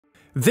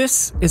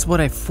This is what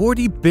a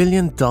 $40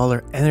 billion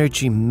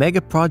energy mega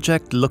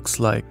project looks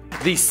like.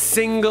 The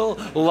single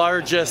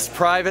largest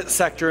private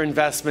sector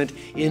investment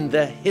in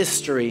the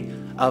history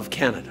of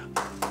Canada.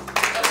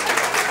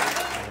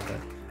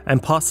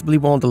 And possibly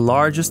one of the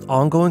largest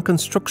ongoing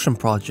construction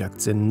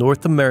projects in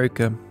North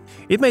America.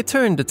 It may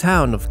turn the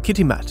town of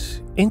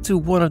Kitimat into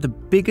one of the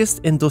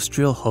biggest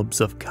industrial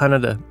hubs of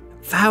Canada.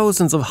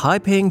 Thousands of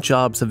high-paying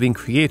jobs have been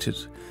created,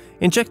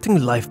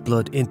 injecting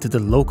lifeblood into the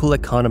local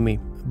economy.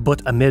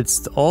 But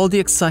amidst all the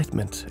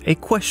excitement, a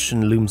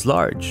question looms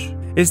large.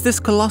 Is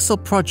this colossal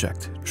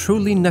project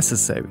truly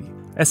necessary,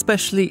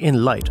 especially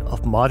in light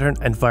of modern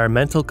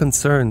environmental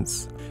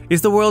concerns?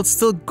 Is the world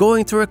still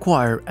going to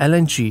require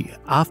LNG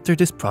after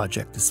this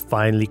project is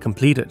finally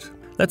completed?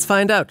 Let's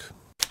find out.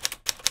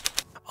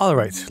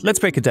 Alright, let's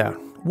break it down.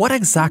 What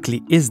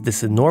exactly is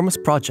this enormous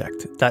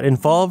project that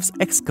involves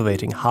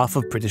excavating half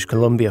of British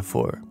Columbia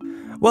for?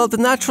 Well, the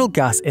natural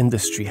gas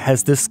industry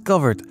has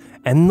discovered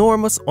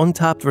enormous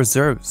untapped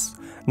reserves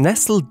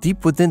nestled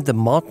deep within the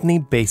Montney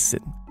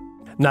Basin.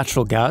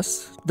 Natural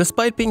gas,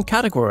 despite being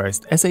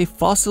categorized as a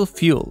fossil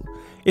fuel,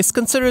 is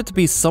considered to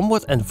be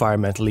somewhat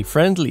environmentally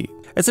friendly,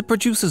 as it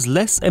produces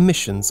less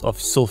emissions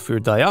of sulfur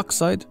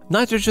dioxide,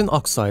 nitrogen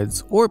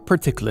oxides, or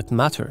particulate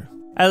matter.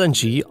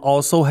 LNG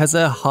also has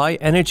a high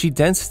energy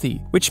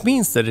density, which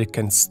means that it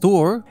can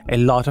store a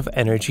lot of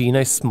energy in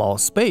a small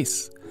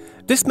space.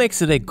 This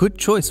makes it a good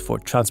choice for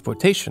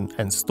transportation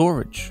and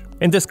storage.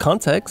 In this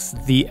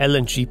context, the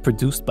LNG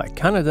produced by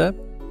Canada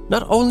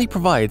not only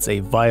provides a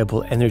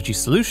viable energy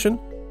solution,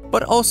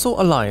 but also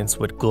aligns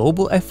with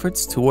global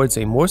efforts towards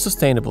a more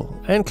sustainable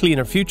and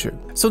cleaner future.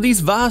 So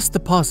these vast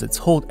deposits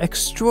hold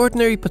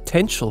extraordinary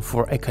potential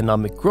for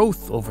economic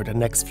growth over the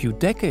next few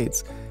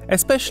decades,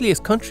 especially as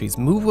countries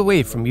move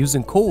away from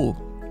using coal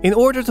in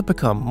order to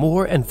become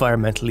more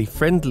environmentally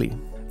friendly.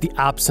 The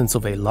absence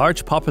of a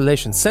large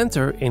population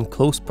center in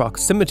close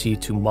proximity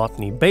to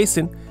Montney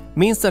Basin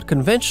means that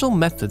conventional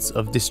methods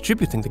of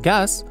distributing the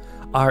gas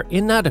are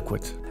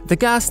inadequate. The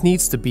gas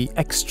needs to be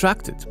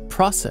extracted,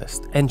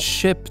 processed, and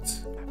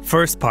shipped.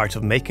 First part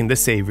of making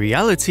this a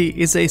reality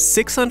is a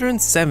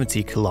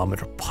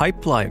 670-kilometer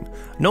pipeline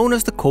known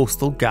as the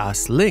Coastal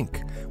Gas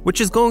Link,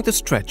 which is going to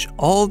stretch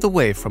all the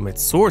way from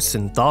its source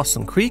in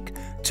Dawson Creek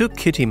to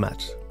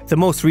Kitimat. The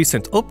most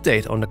recent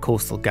update on the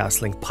Coastal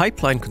GasLink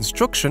pipeline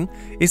construction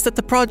is that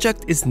the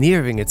project is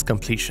nearing its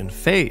completion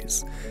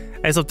phase.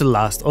 As of the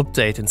last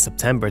update in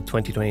September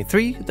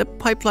 2023, the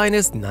pipeline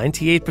is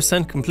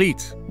 98%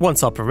 complete.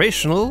 Once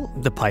operational,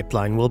 the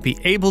pipeline will be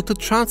able to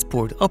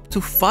transport up to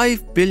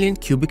 5 billion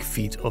cubic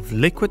feet of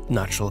liquid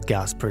natural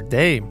gas per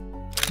day.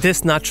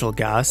 This natural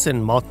gas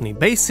in Montney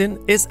Basin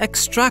is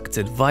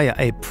extracted via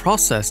a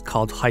process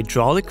called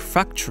hydraulic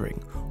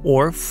fracturing,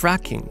 or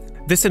fracking.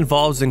 This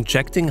involves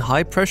injecting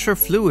high-pressure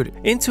fluid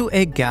into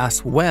a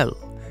gas well,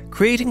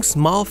 creating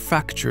small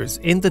fractures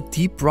in the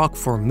deep rock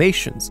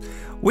formations,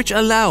 which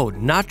allow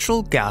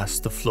natural gas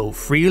to flow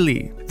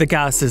freely. The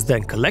gas is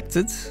then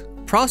collected,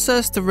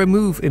 processed to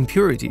remove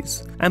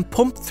impurities, and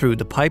pumped through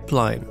the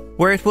pipeline,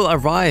 where it will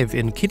arrive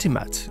in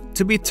Kitimat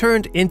to be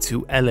turned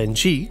into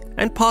LNG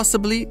and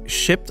possibly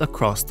shipped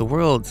across the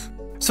world.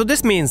 So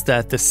this means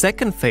that the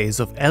second phase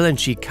of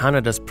LNG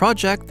Canada's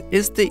project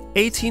is the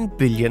 18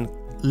 billion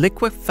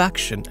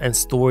liquefaction and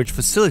storage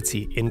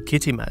facility in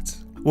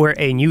Kitimat, where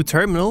a new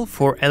terminal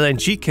for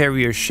LNG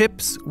carrier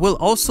ships will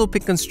also be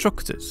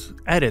constructed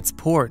at its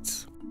port.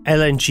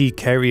 LNG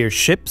carrier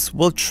ships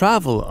will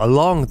travel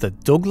along the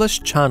Douglas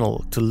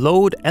Channel to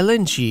load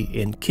LNG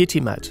in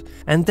Kitimat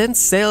and then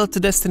sail to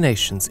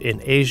destinations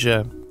in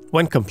Asia.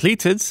 When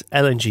completed,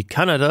 LNG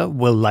Canada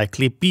will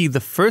likely be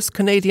the first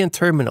Canadian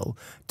terminal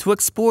to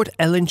export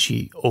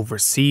LNG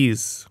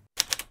overseas.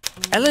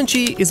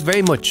 LNG is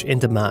very much in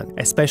demand,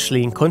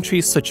 especially in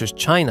countries such as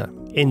China,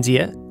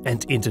 India,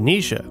 and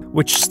Indonesia,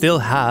 which still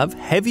have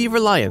heavy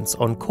reliance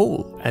on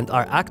coal and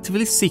are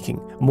actively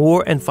seeking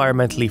more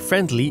environmentally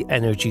friendly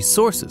energy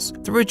sources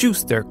to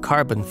reduce their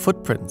carbon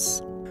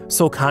footprints.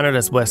 So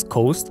Canada's west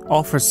coast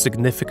offers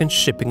significant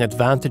shipping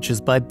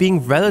advantages by being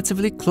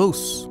relatively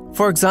close.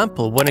 For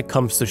example, when it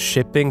comes to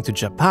shipping to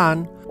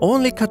Japan,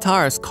 only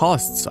Qatar's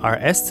costs are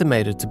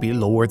estimated to be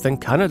lower than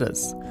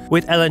Canada's,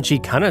 with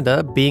LNG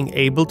Canada being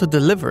able to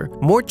deliver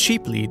more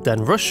cheaply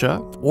than Russia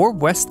or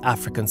West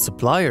African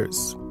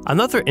suppliers.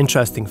 Another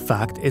interesting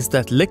fact is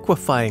that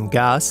liquefying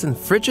gas in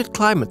frigid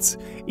climates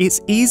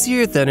is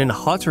easier than in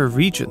hotter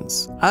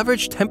regions.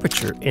 Average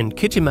temperature in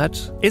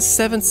Kitimat is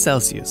 7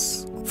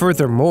 Celsius.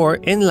 Furthermore,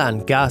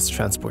 inland gas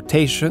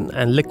transportation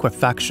and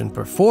liquefaction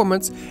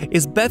performance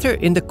is better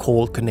in the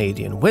cold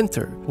Canadian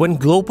winter, when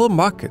global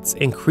markets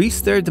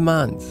increase their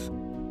demand.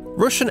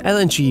 Russian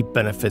LNG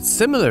benefits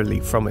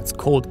similarly from its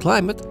cold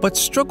climate, but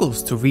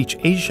struggles to reach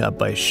Asia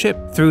by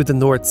ship through the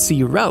North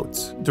Sea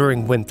route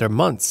during winter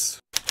months.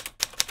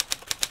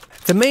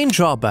 The main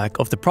drawback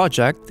of the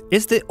project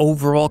is the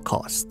overall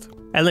cost.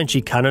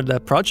 LNG Canada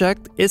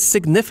project is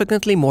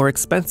significantly more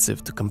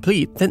expensive to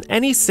complete than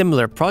any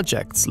similar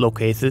projects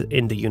located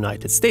in the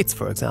United States,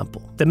 for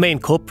example. The main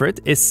culprit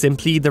is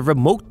simply the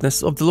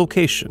remoteness of the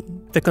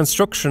location. The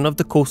construction of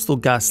the Coastal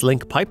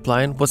GasLink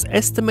pipeline was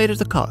estimated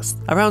to cost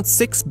around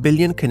 6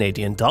 billion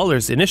Canadian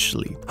dollars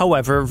initially.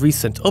 However,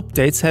 recent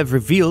updates have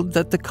revealed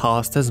that the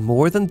cost has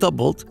more than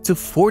doubled to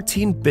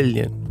 14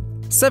 billion.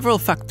 Several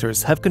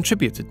factors have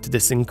contributed to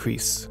this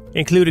increase,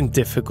 including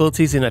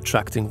difficulties in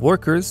attracting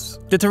workers.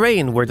 The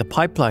terrain where the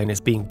pipeline is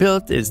being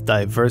built is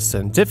diverse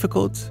and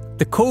difficult.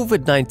 The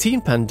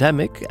COVID-19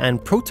 pandemic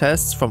and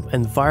protests from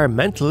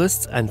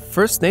environmentalists and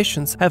First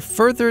Nations have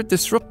further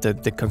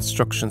disrupted the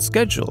construction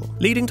schedule,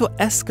 leading to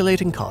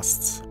escalating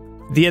costs.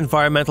 The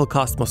environmental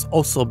cost must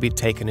also be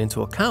taken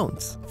into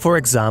account. For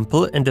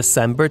example, in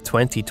December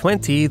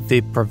 2020,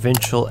 the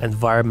Provincial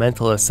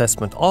Environmental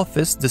Assessment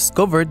Office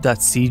discovered that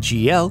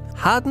CGL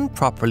hadn't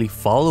properly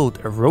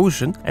followed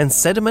erosion and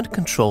sediment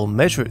control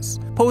measures,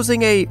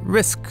 posing a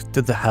risk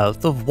to the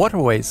health of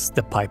waterways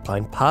the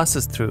pipeline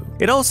passes through.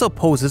 It also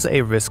poses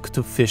a risk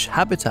to fish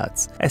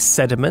habitats, as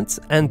sediment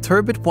and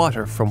turbid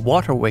water from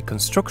waterway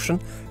construction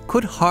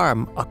could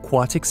harm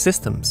aquatic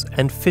systems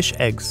and fish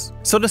eggs.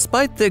 So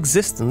despite the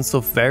existence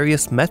of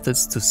various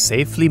methods to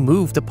safely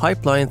move the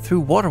pipeline through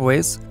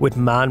waterways, with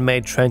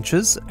man-made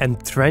trenches and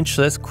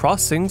trenchless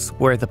crossings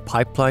where the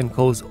pipeline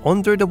goes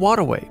under the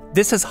waterway,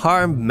 this has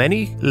harmed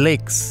many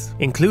lakes,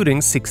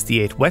 including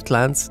 68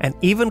 wetlands, and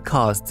even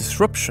caused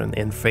disruption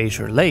in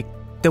Fraser Lake.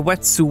 The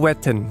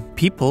Wet'suwet'en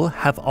people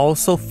have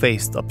also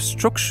faced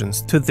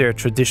obstructions to their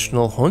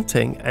traditional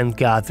hunting and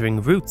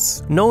gathering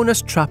routes, known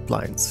as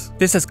traplines.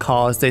 This has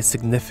caused a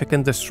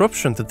significant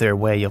disruption to their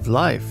way of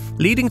life,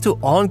 leading to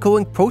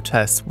ongoing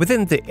protests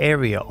within the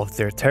area of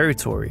their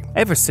territory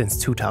ever since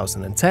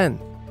 2010.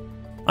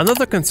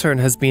 Another concern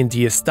has been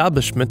the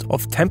establishment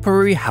of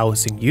temporary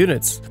housing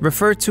units,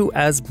 referred to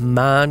as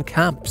man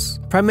camps,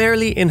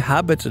 primarily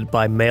inhabited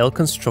by male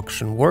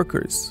construction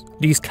workers.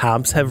 These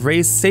camps have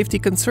raised safety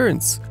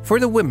concerns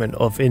for the women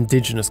of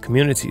indigenous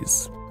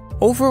communities.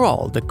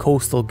 Overall, the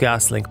Coastal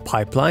GasLink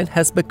pipeline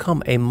has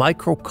become a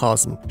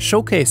microcosm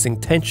showcasing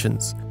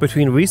tensions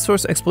between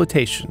resource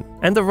exploitation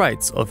and the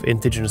rights of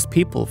indigenous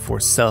people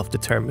for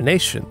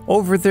self-determination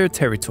over their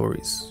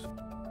territories.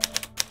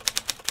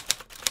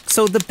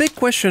 So the big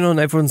question on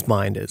everyone's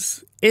mind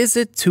is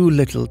it too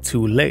little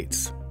too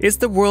late? Is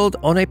the world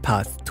on a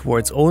path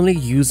towards only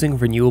using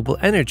renewable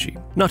energy?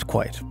 Not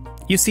quite.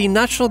 You see,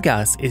 natural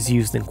gas is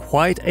used in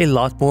quite a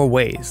lot more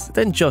ways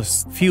than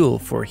just fuel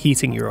for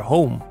heating your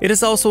home. It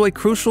is also a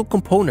crucial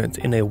component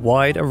in a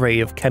wide array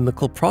of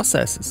chemical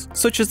processes,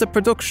 such as the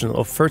production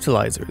of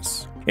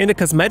fertilizers. In the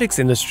cosmetics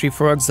industry,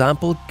 for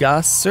example,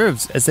 gas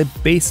serves as a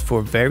base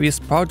for various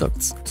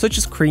products, such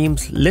as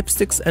creams,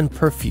 lipsticks, and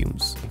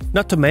perfumes.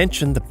 Not to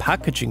mention the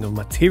packaging of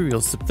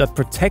materials that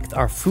protect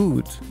our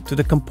food, to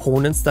the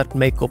components that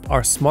make up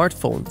our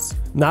smartphones.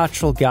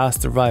 Natural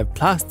gas-derived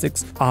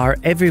plastics are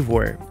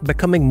everywhere,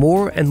 becoming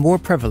more and more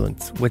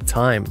prevalent with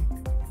time.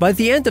 By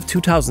the end of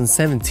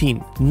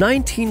 2017,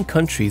 19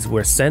 countries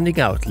were sending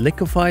out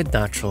liquefied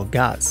natural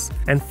gas,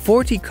 and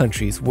 40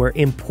 countries were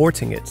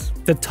importing it.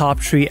 The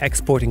top 3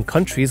 exporting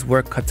countries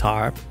were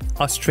Qatar,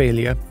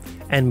 Australia,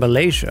 and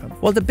Malaysia,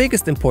 while the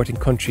biggest importing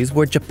countries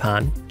were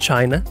Japan,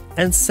 China,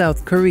 and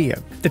South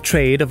Korea. The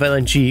trade of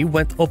LNG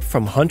went up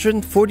from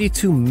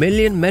 142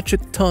 million metric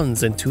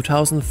tons in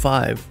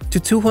 2005 to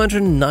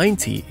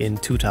 290 in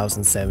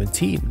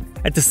 2017.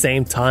 At the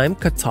same time,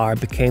 Qatar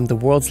became the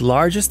world's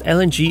largest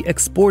LNG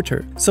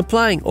exporter,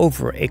 supplying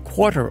over a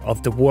quarter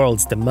of the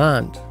world's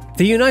demand.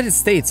 The United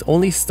States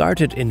only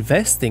started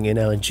investing in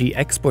LNG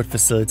export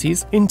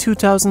facilities in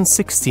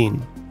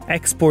 2016.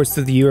 Exports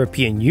to the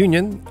European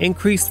Union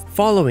increased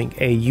following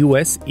a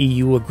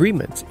US-EU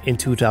agreement in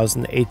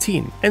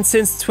 2018, and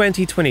since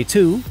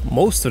 2022,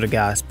 most of the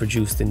gas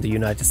produced in the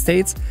United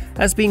States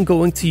has been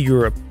going to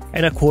Europe,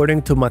 and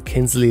according to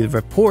McKinsey's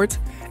report,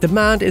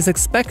 demand is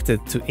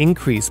expected to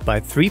increase by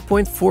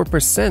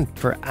 3.4%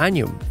 per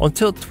annum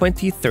until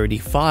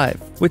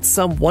 2035, with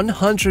some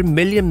 100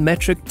 million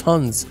metric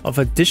tons of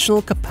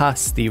additional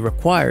capacity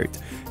required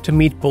to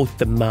meet both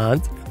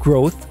demand,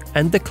 growth,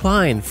 and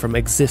decline from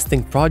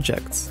existing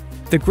projects.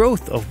 The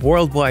growth of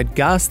worldwide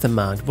gas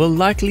demand will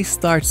likely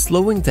start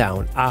slowing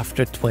down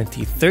after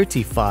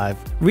 2035,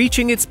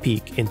 reaching its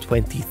peak in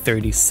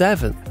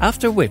 2037,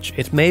 after which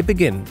it may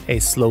begin a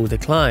slow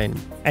decline.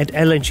 And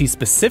LNG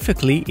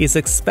specifically is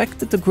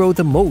expected to grow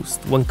the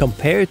most when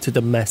compared to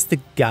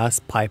domestic gas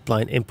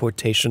pipeline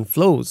importation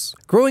flows,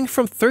 growing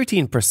from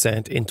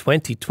 13% in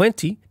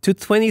 2020 to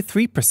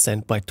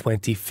 23% by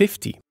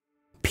 2050.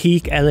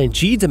 Peak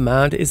LNG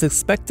demand is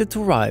expected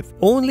to arrive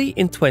only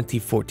in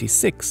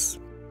 2046.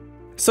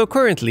 So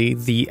currently,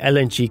 the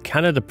LNG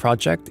Canada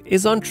project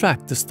is on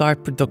track to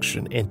start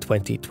production in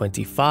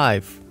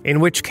 2025, in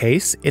which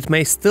case it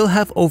may still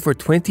have over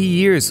 20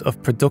 years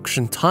of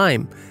production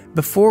time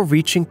before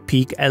reaching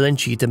peak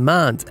LNG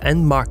demand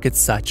and market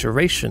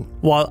saturation.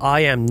 While I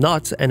am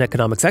not an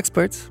economics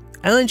expert,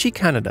 LNG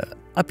Canada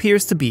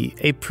appears to be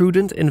a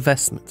prudent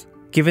investment.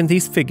 given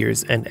these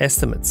figures and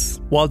estimates.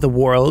 While the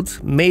world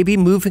may be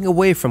moving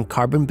away from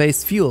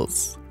carbon-based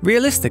fuels,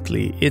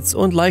 realistically, it's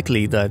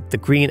unlikely that the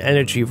green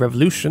energy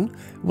revolution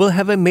will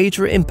have a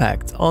major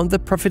impact on the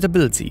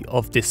profitability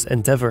of this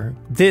endeavor.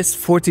 This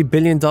 $40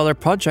 billion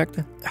project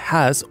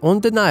has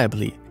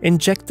undeniably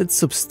injected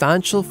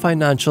substantial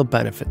financial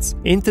benefits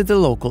into the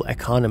local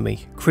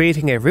economy,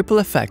 creating a ripple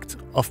effect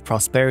of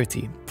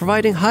prosperity,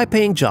 providing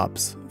high-paying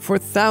jobs for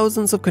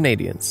thousands of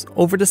Canadians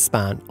over the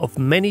span of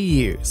many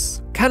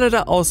years.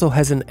 Canada also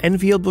has an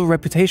enviable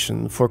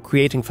reputation for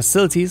creating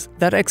facilities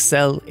that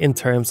excel in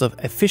terms of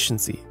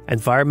efficiency,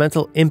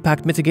 environmental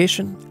impact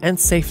mitigation, and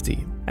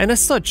safety. And as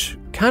such,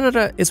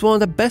 Canada is one of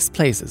the best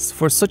places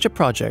for such a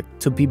project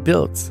to be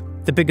built.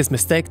 The biggest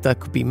mistake that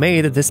could be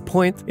made at this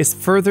point is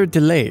further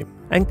delay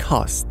and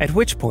cost, at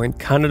which point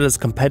Canada's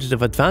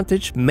competitive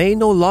advantage may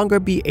no longer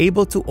be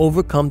able to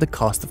overcome the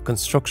cost of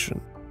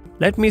construction.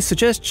 Let me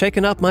suggest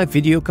checking out my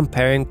video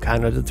comparing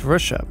Canada to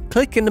Russia.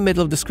 Click in the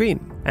middle of the screen,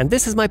 and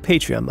this is my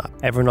Patreon map.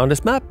 Everyone on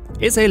this map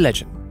is a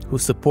legend who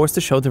supports the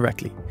show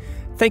directly.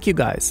 Thank you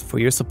guys for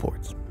your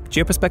support.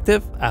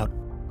 Geoperspective out.